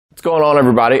What's going on,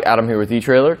 everybody? Adam here with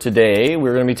eTrailer. Today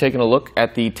we're going to be taking a look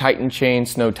at the Titan Chain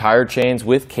Snow Tire Chains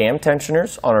with cam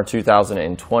tensioners on our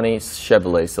 2020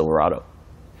 Chevrolet Silverado.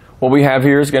 What we have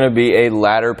here is going to be a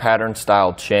ladder pattern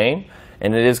style chain,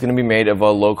 and it is going to be made of a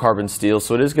low carbon steel,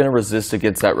 so it is going to resist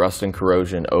against that rust and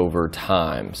corrosion over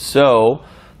time. So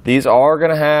these are going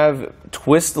to have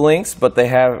twist links, but they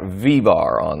have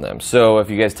V-bar on them. So if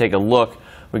you guys take a look,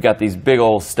 we got these big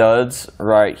old studs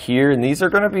right here, and these are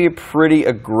going to be a pretty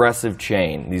aggressive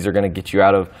chain. These are going to get you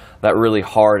out of that really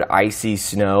hard icy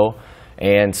snow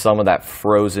and some of that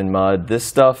frozen mud. This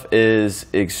stuff is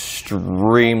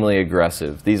extremely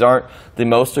aggressive. These aren't the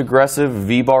most aggressive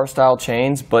V-bar style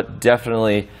chains, but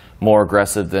definitely more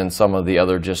aggressive than some of the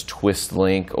other just twist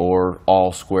link or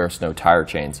all square snow tire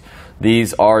chains.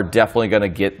 These are definitely going to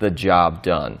get the job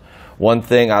done. One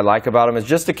thing I like about them is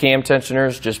just the cam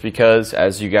tensioners, just because,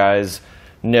 as you guys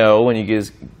know, when you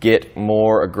guys get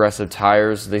more aggressive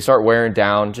tires, they start wearing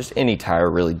down. Just any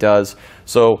tire really does.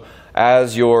 So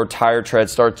as your tire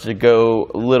tread starts to go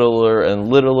littler and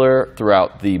littler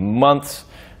throughout the months,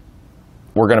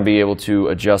 we're going to be able to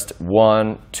adjust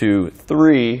 1, 2,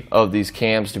 3 of these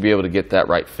cams to be able to get that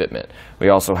right fitment. We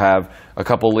also have a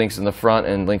couple links in the front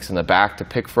and links in the back to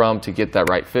pick from to get that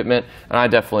right fitment, and I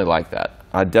definitely like that.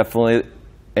 I definitely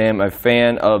am a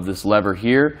fan of this lever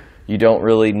here. You don't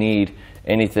really need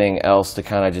anything else to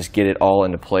kind of just get it all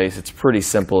into place. It's pretty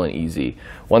simple and easy.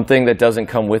 One thing that doesn't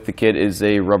come with the kit is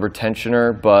a rubber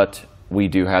tensioner, but we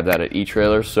do have that at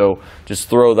eTrailer, so just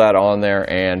throw that on there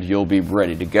and you'll be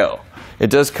ready to go. It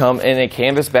does come in a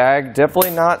canvas bag.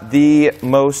 Definitely not the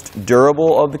most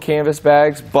durable of the canvas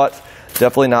bags, but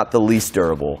definitely not the least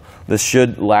durable. This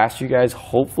should last you guys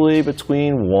hopefully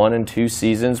between 1 and 2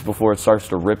 seasons before it starts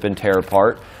to rip and tear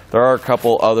apart. There are a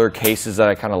couple other cases that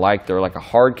I kind of like. They're like a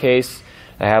hard case.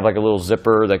 They have like a little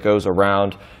zipper that goes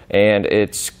around, and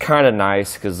it's kind of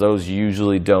nice because those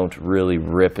usually don't really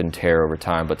rip and tear over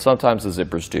time, but sometimes the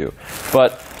zippers do.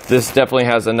 But this definitely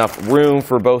has enough room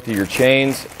for both of your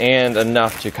chains and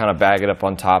enough to kind of bag it up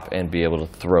on top and be able to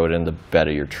throw it in the bed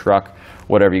of your truck,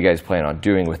 whatever you guys plan on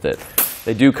doing with it.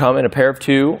 They do come in a pair of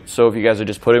 2, so if you guys are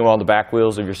just putting them on the back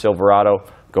wheels of your Silverado,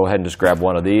 go ahead and just grab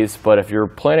one of these. But if you're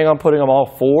planning on putting them all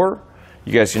 4,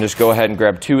 you guys can just go ahead and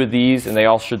grab 2 of these, and they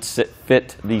all should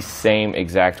fit the same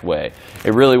exact way.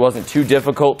 It really wasn't too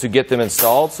difficult to get them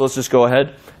installed, so let's just go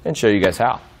ahead and show you guys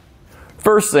how.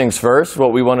 First things first,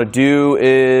 what we want to do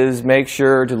is make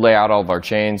sure to lay out all of our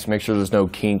chains, make sure there's no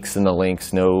kinks in the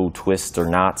links, no twists or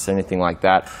knots, anything like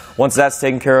that. Once that's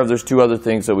taken care of, there's 2 other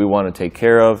things that we want to take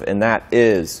care of, and that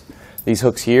is these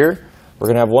hooks here. We're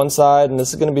going to have one side, and this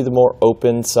is going to be the more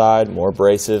open side, more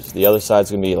abrasive. The other side is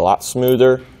going to be a lot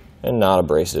smoother and not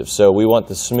abrasive. So we want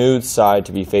the smooth side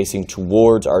to be facing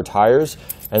towards our tires,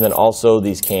 and then also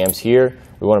these cams here,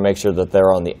 we want to make sure that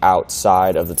they're on the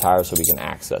outside of the tire so we can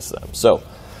access them. So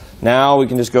now we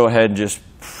can just go ahead and just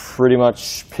pretty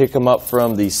much pick them up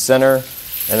from the center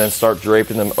and then start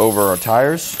draping them over our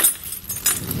tires.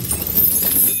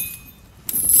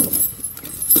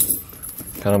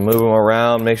 Kind of move them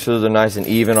around, make sure they're nice and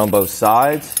even on both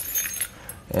sides.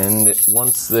 And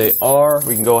once they are,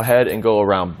 we can go ahead and go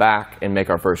around back and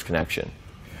make our first connection.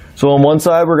 So on one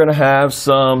side, we're going to have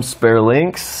some spare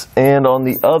links, and on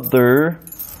the other,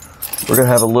 we're going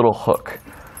to have a little hook.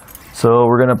 So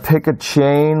we're going to pick a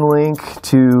chain link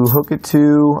to hook it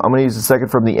to. I'm going to use the second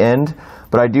from the end,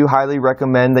 but I do highly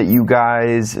recommend that you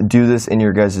guys do this in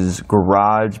your guys'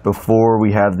 garage before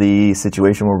we have the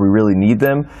situation where we really need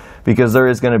them, because there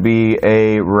is going to be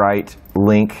a right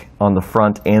link on the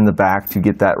front and the back to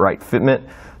get that right fitment.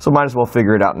 So might as well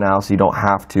figure it out now so you don't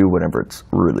have to whenever it's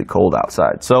really cold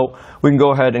outside. So we can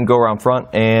go ahead and go around front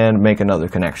and make another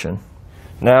connection.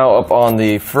 Now up on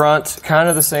the front, kind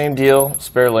of the same deal,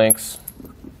 spare links.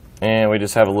 And we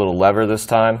just have a little lever this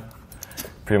time.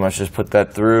 Pretty much just put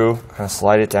that through, kind of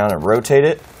slide it down and rotate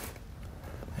it.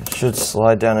 It should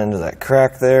slide down into that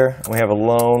crack there. We have a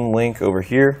lone link over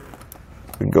here.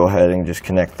 We can go ahead and just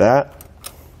connect that.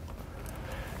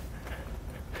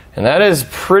 And that is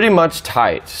pretty much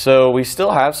tight. So we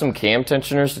still have some cam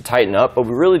tensioners to tighten up, but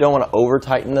we really don't want to over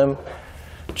tighten them,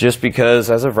 just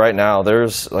because as of right now,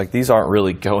 these aren't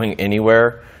really going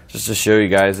anywhere. Just to show you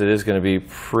guys, it is going to be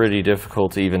pretty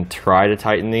difficult to even try to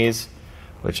tighten these,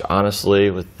 which honestly,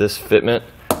 with this fitment,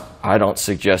 I don't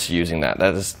suggest using that.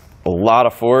 That is a lot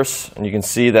of force, and you can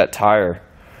see that tire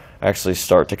actually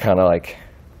start to kind of like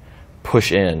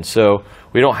push in. So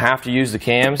we don't have to use the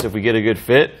cams if we get a good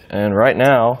fit, and right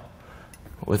now,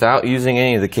 without using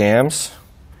any of the cams,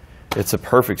 it's a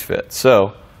perfect fit.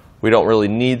 So we don't really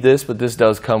need this, but this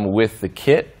does come with the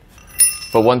kit.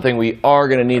 But one thing we are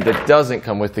going to need that doesn't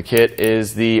come with the kit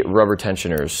is the rubber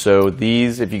tensioners. So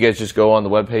these, if you guys just go on the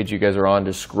webpage you guys are on,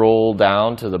 to scroll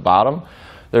down to the bottom,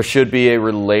 there should be a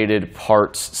related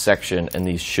parts section, and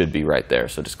these should be right there.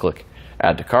 So just click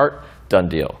add to cart, done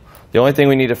deal. The only thing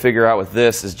we need to figure out with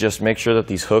this is just make sure that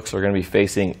these hooks are going to be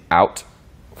facing out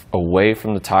away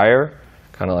from the tire,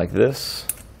 kind of like this.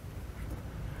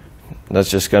 That's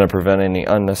just going to prevent any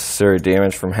unnecessary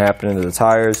damage from happening to the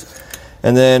tires.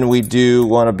 And then we do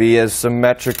want to be as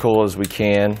symmetrical as we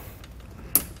can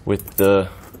with the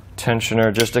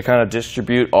tensioner, just to kind of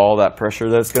distribute all that pressure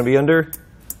that's going to be under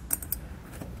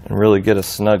and really get a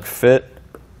snug fit.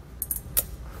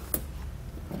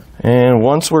 And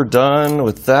once we're done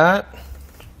with that,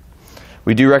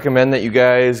 we do recommend that you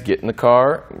guys get in the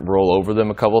car, roll over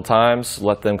them a couple times,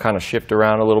 let them kind of shift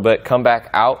around a little bit, come back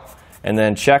out, and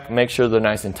then check, make sure they're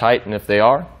nice and tight, and if they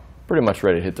are, pretty much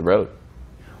ready to hit the road.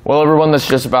 Well, everyone, that's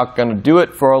just about going to do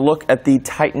it for a look at the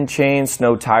Titan Chain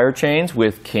snow tire chains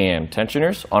with cam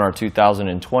tensioners on our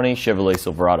 2020 Chevrolet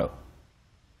Silverado.